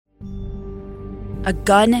a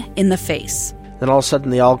gun in the face. Then all of a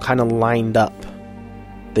sudden, they all kind of lined up.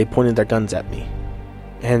 They pointed their guns at me.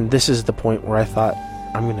 And this is the point where I thought,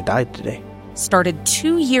 I'm going to die today. Started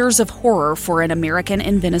 2 years of horror for an American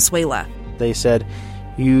in Venezuela. They said,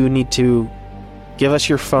 you need to give us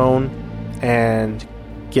your phone and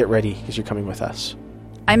get ready because you're coming with us.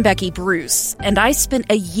 I'm Becky Bruce, and I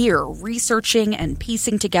spent a year researching and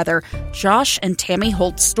piecing together Josh and Tammy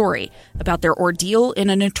Holt's story about their ordeal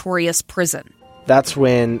in a notorious prison. That's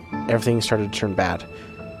when everything started to turn bad.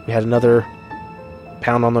 We had another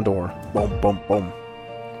pound on the door. Boom, boom, boom.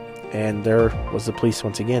 And there was the police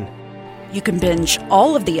once again. You can binge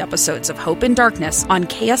all of the episodes of Hope in Darkness on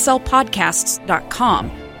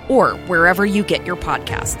KSLpodcasts.com or wherever you get your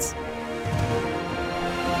podcasts.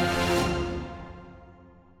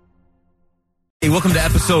 Hey, welcome to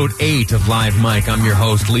episode 8 of Live Mike. I'm your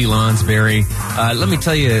host, Lee Lonsberry. Let me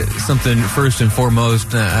tell you something first and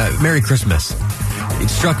foremost. Merry Christmas. It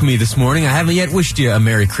struck me this morning. I haven't yet wished you a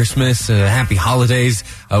Merry Christmas, Happy Holidays,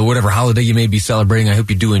 whatever holiday you may be celebrating. I hope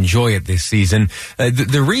you do enjoy it this season.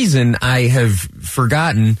 The reason I have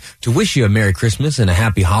forgotten to wish you a Merry Christmas and a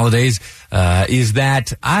Happy Holidays is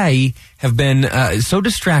that I have been so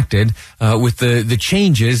distracted with the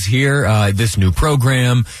changes here, this new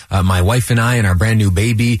program. My wife and I and our brand new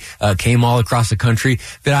baby came all across the country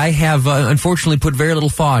that I have unfortunately put very little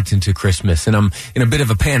thought into Christmas. And I'm in a bit of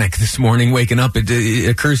a panic this morning waking up. It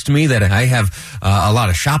occurs to me that I have a lot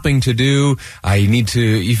of shopping to do. I need to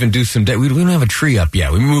even do some... We don't have a tree up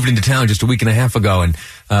yet. We moved into town just a week and a half ago, and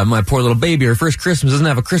my poor little baby, her first Christmas, doesn't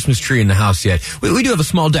have a Christmas tree in the house yet. We do have a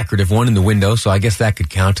small decorative one in the window, so I guess that could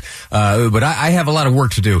count. But I have a lot of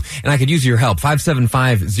work to do, and I could use your help.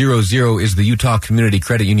 57500 is the Utah Community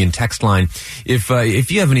Credit Union text line.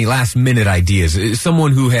 If you have any last-minute ideas,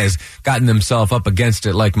 someone who has gotten themselves up against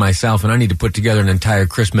it like myself, and I need to put together an entire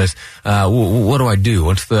Christmas, what do I do?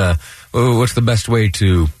 What's the best way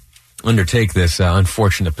to undertake this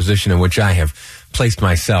unfortunate position in which I have placed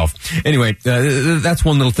myself? Anyway, that's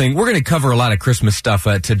one little thing. We're going to cover a lot of Christmas stuff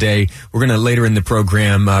today. We're going to, later in the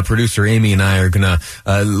program, producer Amy and I are going to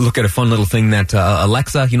look at a fun little thing that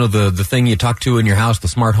Alexa, you know, the thing you talk to in your house, the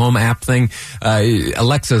smart home app thing.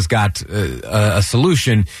 Alexa's got a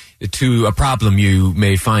solution to a problem you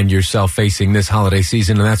may find yourself facing this holiday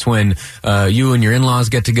season, and that's when you and your in-laws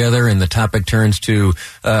get together and the topic turns to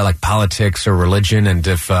like politics or religion. And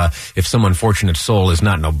if some unfortunate soul is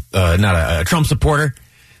not a Trump supporter,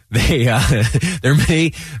 there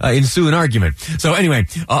may ensue an argument. So anyway,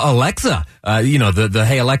 Alexa, the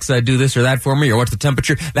hey Alexa, do this or that for me, or what's the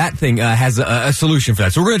temperature? That thing has a solution for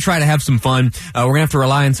that. So we're going to try to have some fun. We're going to have to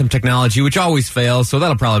rely on some technology, which always fails. So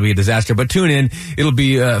that'll probably be a disaster. But tune in; it'll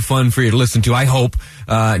be fun for you to listen to, I hope.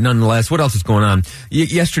 Nonetheless, what else is going on?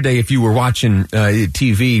 Yesterday, if you were watching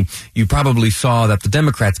TV, you probably saw that the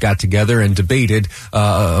Democrats got together and debated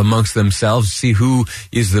amongst themselves to see who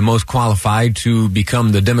is the most qualified to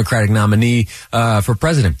become the Democratic nominee for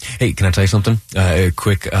president. Hey, can I tell you something?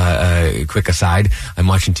 Quick aside. I'm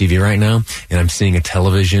watching TV right now, and I'm seeing a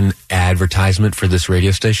television advertisement for this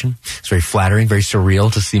radio station. It's very flattering, very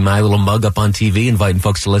surreal to see my little mug up on TV, inviting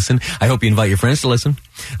folks to listen. I hope you invite your friends to listen.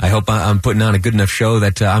 I hope I'm putting on a good enough show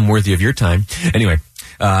that I'm worthy of your time. Anyway,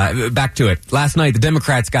 back to it. Last night, the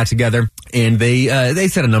Democrats got together and they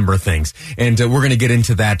said a number of things, and we're going to get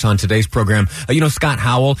into that on today's program. Scott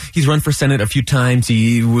Howell, he's run for Senate a few times.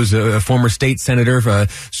 He was a former state senator,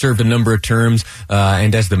 served a number of terms,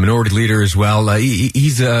 and as the minority leader as well.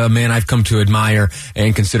 He's a man I've come to admire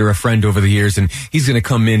and consider a friend over the years, and he's going to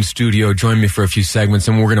come in studio, join me for a few segments,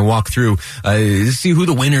 and we're going to walk through, see who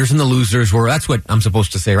the winners and the losers were. That's what I'm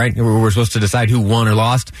supposed to say, right? We're supposed to decide who won or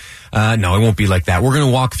lost. No, it won't be like that. We're going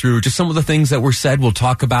to walk through just some of the things that were said. We'll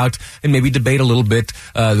talk about and maybe debate a little bit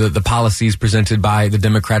the policies presented by the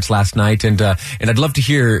Democrats last night, and I'd love to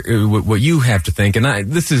hear what you have to think.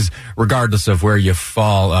 And this is regardless of where you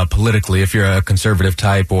fall politically, if you're a conservative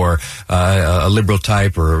type or a liberal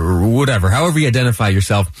type or whatever, however you identify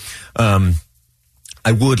yourself.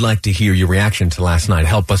 I would like to hear your reaction to last night.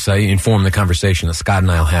 Help us inform the conversation that Scott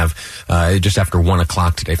and I will have just after 1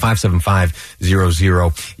 o'clock today.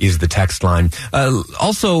 57500 is the text line.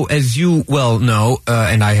 Also, as you well know,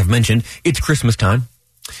 and I have mentioned, it's Christmas time.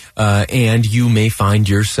 And you may find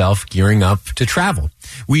yourself gearing up to travel.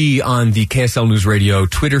 We, on the KSL News Radio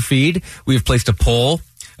Twitter feed, we have placed a poll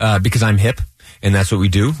because I'm hip. and that's what we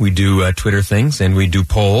do. We do Twitter things, and we do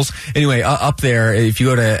polls. Anyway, up there, if you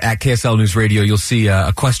go to at KSL News Radio, you'll see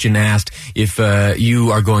a question asked if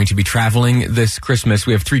you are going to be traveling this Christmas.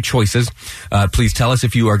 We have 3 choices. Please tell us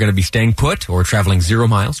if you are going to be staying put or traveling 0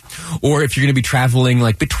 miles, or if you're going to be traveling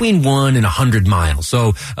like between 1 and 100 miles.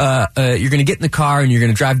 So you're going to get in the car and you're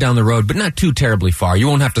going to drive down the road, but not too terribly far. You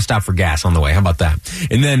won't have to stop for gas on the way. How about that?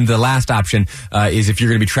 And then the last option is if you're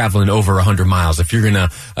going to be traveling over 100 miles, if you're going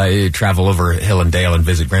to travel over hill and dale and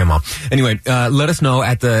visit grandma. Anyway, let us know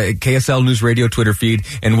at the KSL News Radio Twitter feed,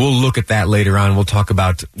 and we'll look at that later on. We'll talk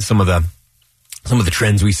about some of the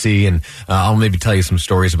trends we see, and I'll maybe tell you some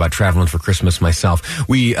stories about traveling for Christmas myself.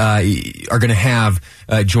 We are going to have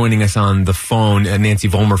joining us on the phone Nancy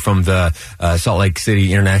Vollmer from the Salt Lake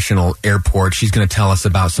City International Airport. She's going to tell us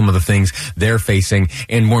about some of the things they're facing,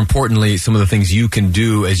 and more importantly, some of the things you can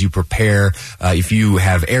do as you prepare if you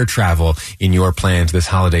have air travel in your plans this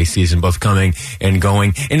holiday season, both coming and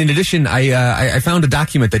going. And in addition, I found a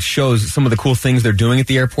document that shows some of the cool things they're doing at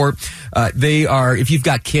the airport. They are, if you've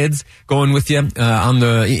got kids going with you,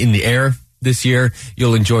 in the air this year,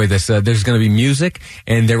 you'll enjoy this. There's going to be music,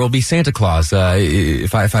 and there will be Santa Claus.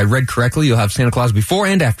 If I read correctly, you'll have Santa Claus before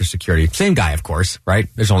and after security. Same guy, of course, right?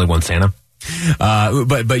 There's only one Santa.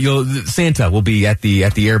 But Santa will be at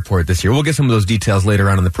the airport this year. We'll get some of those details later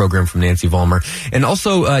on in the program from Nancy Vollmer. And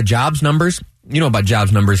also jobs numbers. You know about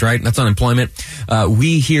jobs numbers, right? That's unemployment.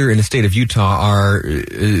 We here in the state of Utah are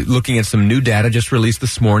looking at some new data just released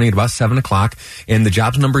this morning at about 7 o'clock, and the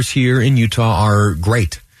jobs numbers here in Utah are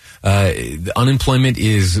great. The unemployment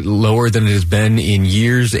is lower than it has been in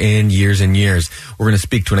years and years and years. We're going to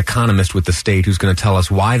speak to an economist with the state who's going to tell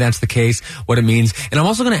us why that's the case, what it means. And I'm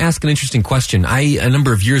also going to ask an interesting question. A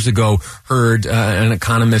number of years ago, heard an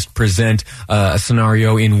economist present a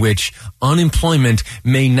scenario in which unemployment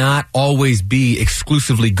may not always be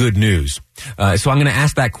exclusively good news. So I'm going to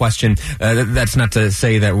ask that question. That's not to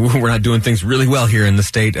say that we're not doing things really well here in the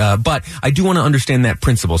state, but I do want to understand that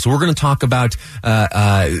principle. So we're going to talk about,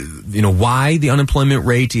 why the unemployment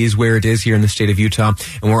rate is where it is here in the state of Utah,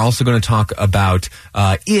 and we're also going to talk about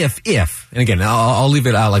if, and again, I'll leave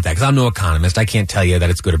it out like that because I'm no economist. I can't tell you that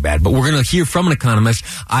it's good or bad, but we're going to hear from an economist.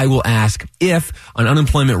 I will ask if an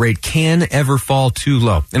unemployment rate can ever fall too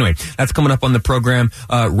low. Anyway, that's coming up on the program.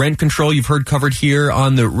 Rent control, you've heard covered here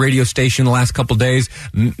on the radio station the last couple days,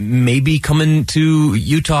 maybe coming to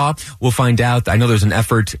Utah. We'll find out. I know there's an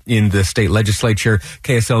effort in the state legislature.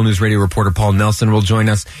 KSL News Radio reporter Paul Nelson will join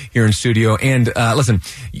us here in studio. And listen,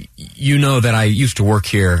 you know that I used to work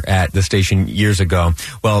here at the station years ago.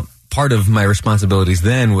 Well, part of my responsibilities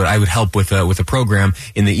then, I would help with a program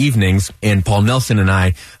in the evenings, and Paul Nelson and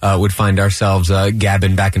I would find ourselves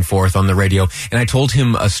gabbing back and forth on the radio. And I told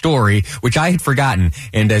him a story which I had forgotten.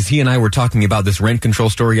 And as he and I were talking about this rent control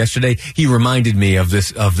story yesterday, he reminded me of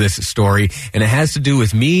this story, and it has to do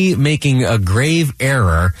with me making a grave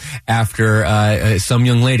error after some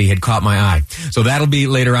young lady had caught my eye. So that'll be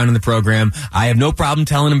later on in the program. I have no problem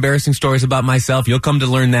telling embarrassing stories about myself. You'll come to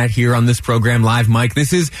learn that here on this program, Live Mike.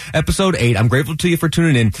 This is Episode 8. I'm grateful to you for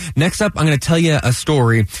tuning in. Next up, I'm going to tell you a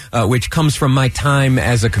story which comes from my time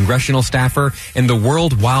as a congressional staffer and the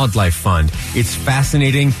World Wildlife Fund. It's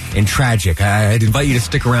fascinating and tragic. I'd invite you to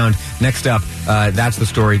stick around. Next up, that's the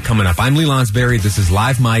story coming up. I'm Lee Lonsberry. This is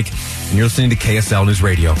Live Mike, and you're listening to KSL News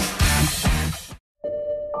Radio.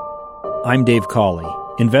 I'm Dave Cawley,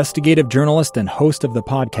 investigative journalist and host of the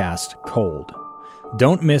podcast Cold.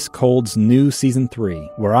 Don't miss Cold's new Season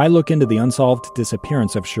 3, where I look into the unsolved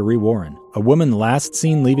disappearance of Cherie Warren, a woman last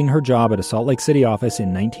seen leaving her job at a Salt Lake City office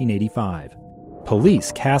in 1985.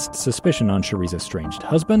 Police cast suspicion on Cherie's estranged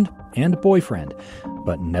husband and boyfriend,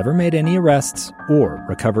 but never made any arrests or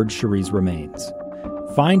recovered Cherie's remains.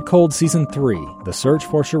 Find Cold Season 3, The Search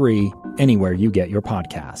for Cherie, anywhere you get your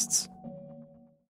podcasts.